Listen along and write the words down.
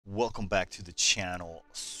Welcome back to the channel,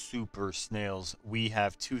 Super Snails. We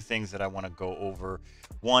have two things that I want to go over.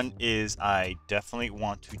 One is I definitely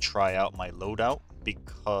want to try out my loadout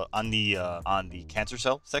because on the Cancer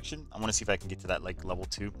Cell section, I want to see if I can get to that like level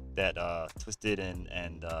 2 that Twisted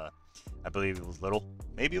and I believe it was Little.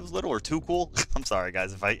 Maybe it was Little or Too Cool. I'm sorry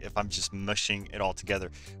guys if I'm just mushing it all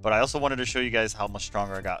together. But I also wanted to show you guys how much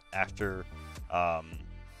stronger I got after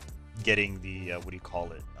getting the what do you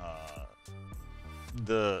call it?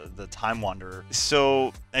 The Time Wanderer.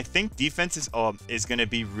 So I think defense is gonna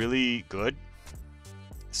be really good.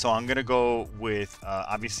 So I'm gonna go with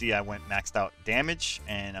obviously I went maxed out damage,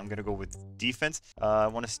 and I'm gonna go with defense. I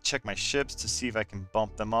want to check my ships to see if I can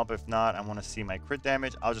bump them up. If not, I want to see my crit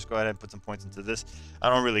damage. I'll just go ahead and put some points into this. I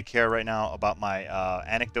don't really care right now about my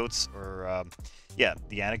anecdotes or yeah,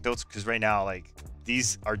 the anecdotes, because right now like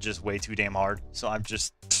these are just way too damn hard. So I'm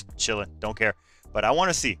just chilling, don't care. But I want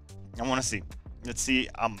to see. Let's see,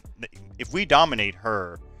 if we dominate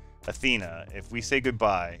her, Athena, if we say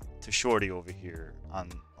goodbye to Shorty over here on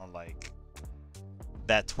like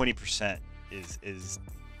that 20% is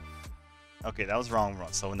okay. That was wrong.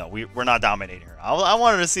 So no, we're not dominating her. I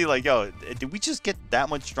wanted to see like, yo, did we just get that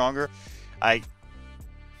much stronger?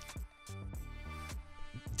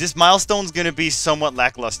 This milestone's gonna be somewhat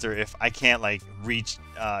lackluster if I can't like reach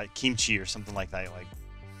Kimchi or something like that. Like,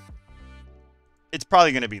 it's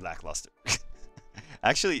probably gonna be lackluster.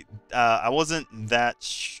 Actually, I wasn't that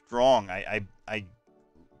strong.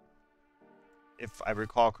 If I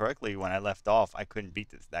recall correctly, when I left off, I couldn't beat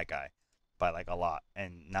that guy by like a lot,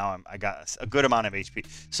 and now I got a good amount of HP.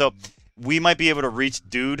 So we might be able to reach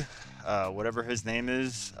dude, whatever his name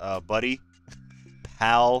is, buddy,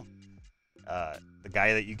 pal, the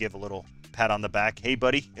guy that you give a little pat on the back. Hey,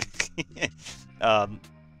 buddy. AD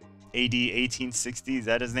 1860, is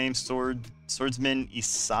that his name? Swordsman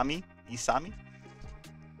Isami.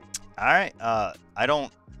 Alright, I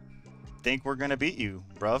don't think we're gonna beat you,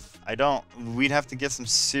 bruv. I don't. We'd have to get some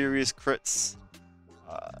serious crits.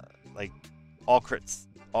 Like, all crits.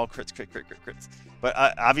 All crits, crits. But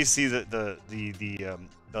obviously the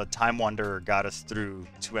Time Wanderer got us through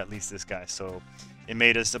to at least this guy. So it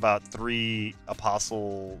made us about 3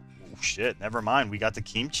 Apostle... Oh, shit, never mind. We got the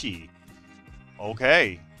Kimchi.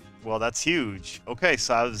 Okay. Well, that's huge. Okay,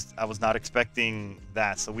 so I was not expecting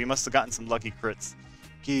that. So we must have gotten some lucky crits.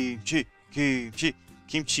 Kimchi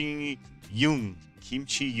Yung.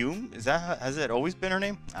 Kimchi Yung? Has it always been her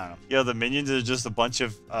name? I don't know. Yo, the minions are just a bunch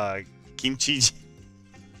of kimchi.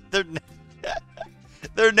 they're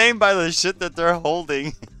they're named by the shit that they're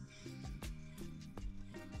holding.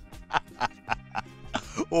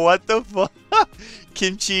 What the fuck?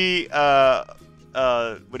 Kimchi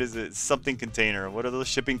what is it? Something container. What are those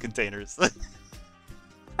shipping containers?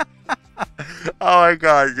 Oh my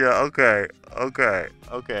god, yeah, okay.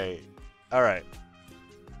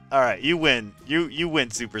 Alright, you win. You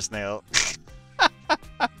win, Super Snail.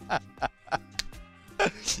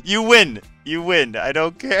 You win. I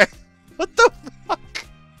don't care. What the fuck?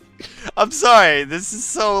 I'm sorry. This is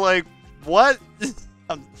so like, what?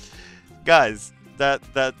 Guys, that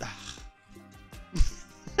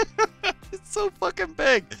it's so fucking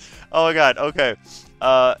big. Oh my god, okay.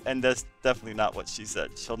 And that's definitely not what she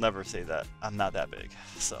said. She'll never say that. I'm not that big,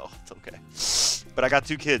 so it's okay. But I got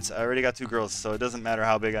 2 kids. I already got 2 girls, so it doesn't matter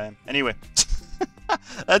how big I am. Anyway,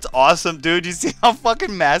 that's awesome, dude. You see how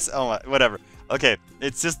fucking massive? Oh, whatever. Okay,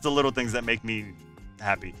 it's just the little things that make me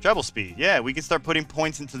happy. Travel speed. Yeah, we can start putting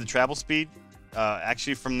points into the travel speed.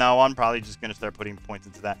 Actually, from now on, probably just gonna start putting points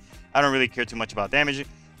into that. I don't really care too much about damage.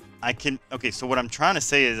 Okay, so what I'm trying to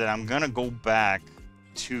say is that I'm gonna go back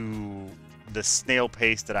to the snail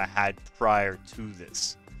pace that I had prior to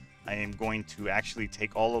this. I am going to actually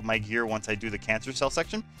take all of my gear once I do the Cancer Cell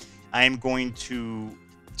section. I am going to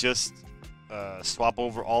just swap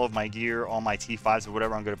over all of my gear, all my T5s or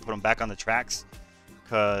whatever. I'm going to put them back on the tracks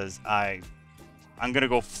because I'm going to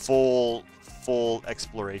go full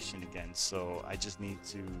exploration again. So I just need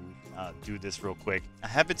to do this real quick. I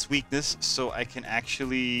have its weakness, so I can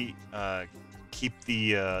actually keep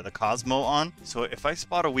the Cosmo on. So if I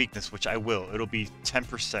spot a weakness, which I will, it'll be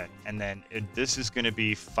 10%, and then this is going to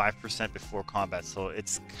be 5% before combat. So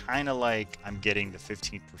it's kind of like I'm getting the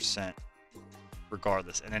 15%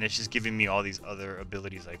 regardless, and then it's just giving me all these other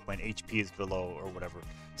abilities like when HP is below or whatever.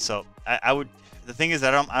 So I would. The thing is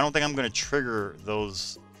that I don't think I'm going to trigger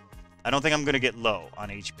those. I don't think I'm going to get low on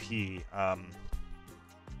HP. And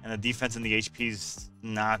the defense and the HP is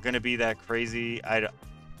not going to be that crazy.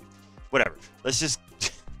 Whatever. Let's just...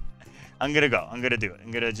 I'm going to go. I'm going to do it.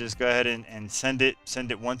 I'm going to just go ahead and send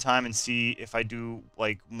it one time and see if I do,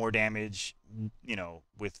 like, more damage, you know,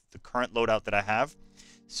 with the current loadout that I have.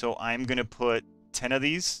 So I'm going to put 10 of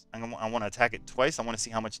these. I want to attack it twice. I want to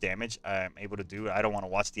see how much damage I'm able to do. I don't want to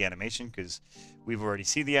watch the animation because we've already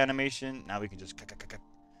seen the animation. Now we can just...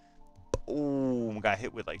 Oh, got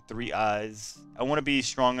hit with like 3 eyes. I want to be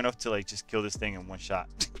strong enough to like just kill this thing in one shot.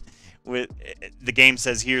 With the game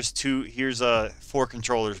says here's 4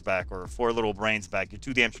 controllers back, or 4 little brains back. You're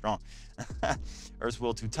too damn strong. Earth's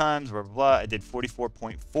will 2 times, blah blah blah. I did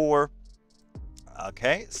 44.4.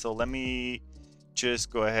 Okay, so let me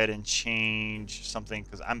just go ahead and change something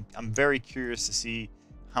because I'm very curious to see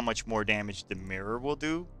how much more damage the mirror will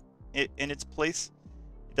do in its place.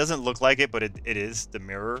 It doesn't look like it, but it is the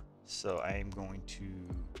mirror. So I am going to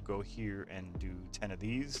go here and do 10 of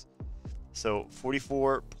these. So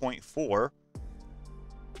 44.4.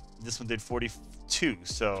 This one did 42.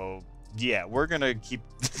 So yeah, we're gonna keep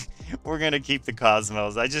we're gonna keep the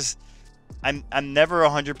Cosmos. I'm never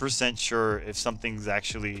 100% sure if something's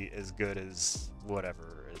actually as good as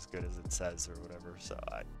whatever, as good as it says or whatever. So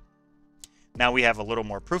now we have a little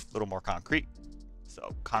more proof, a little more concrete.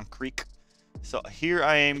 So concrete. So here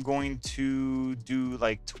I am going to do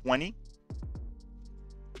like 20.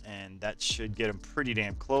 And that should get him pretty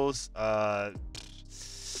damn close.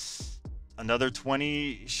 Another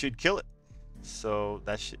 20 should kill it. So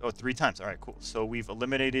that should... Oh, 3 times. All right, cool. So we've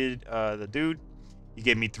eliminated the dude. He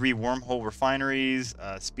gave me 3 wormhole refineries,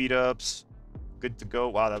 speed ups. Good to go.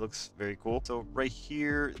 Wow, that looks very cool. So right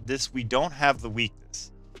here, we don't have the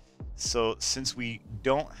weakness. So since we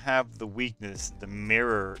don't have the weakness, the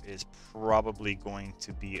mirror is probably going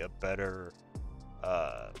to be a better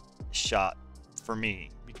shot for me,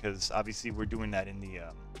 because obviously we're doing that in the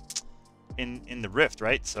in the rift,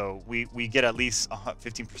 right? So we get at least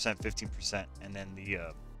 15%, 15%, and then the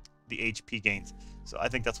HP gains. So I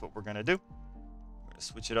think that's what we're gonna do. I'm gonna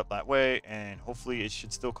switch it up that way, and hopefully it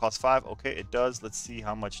should still cost 5. Okay, it does. Let's see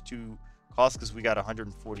how much 2 costs, because we got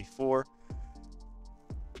 144.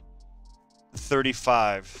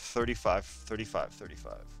 35.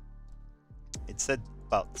 It said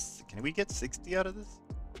about... Can we get 60 out of this?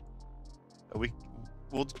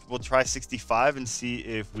 We'll try 65 and see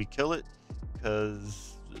if we kill it,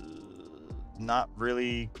 because not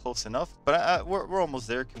really close enough. But we're almost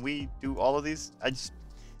there. Can we do all of these?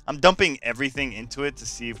 I'm dumping everything into it to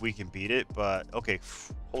see if we can beat it. But okay,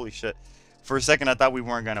 holy shit! For a second I thought we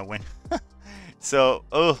weren't gonna win. So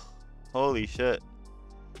holy shit!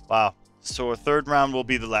 Wow. So our 3rd round will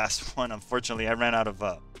be the last one. Unfortunately, I ran out of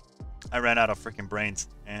freaking brains,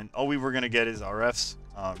 and all we were gonna get is RFs,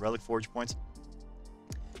 relic forge points.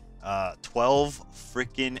 12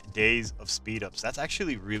 freaking days of speed ups. That's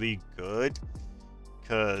actually really good,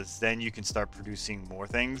 because then you can start producing more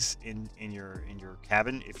things in your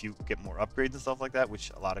cabin if you get more upgrades and stuff like that,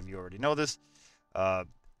 which a lot of you already know this.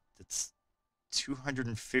 It's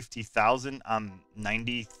 250,000. I'm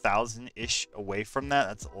 90,000 ish away from that.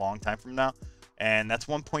 That's a long time from now, and that's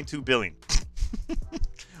 1.2 billion.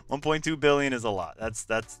 1.2 billion is a lot. That's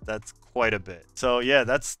quite a bit. So yeah,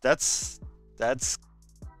 that's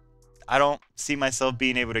I don't see myself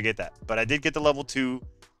being able to get that, but I did get the level 2,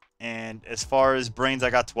 and as far as brains, I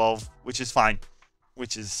got 12, which is fine,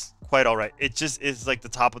 which is quite all right. It just is like the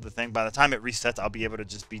top of the thing. By the time it resets, I'll be able to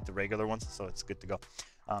just beat the regular ones, so it's good to go.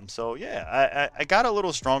 So yeah, I got a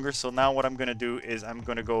little stronger. So now what I'm gonna do is I'm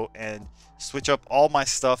gonna go and switch up all my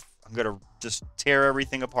stuff. I'm gonna just tear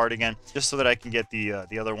everything apart again, just so that I can get the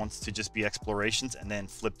other ones to just be explorations, and then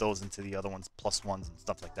flip those into the other ones +1s and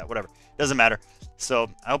stuff like that. Whatever, doesn't matter. So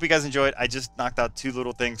I hope you guys enjoyed. I just knocked out 2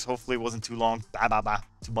 little things. Hopefully it wasn't too long.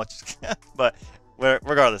 Too much. But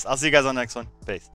regardless, I'll see you guys on the next one. Peace.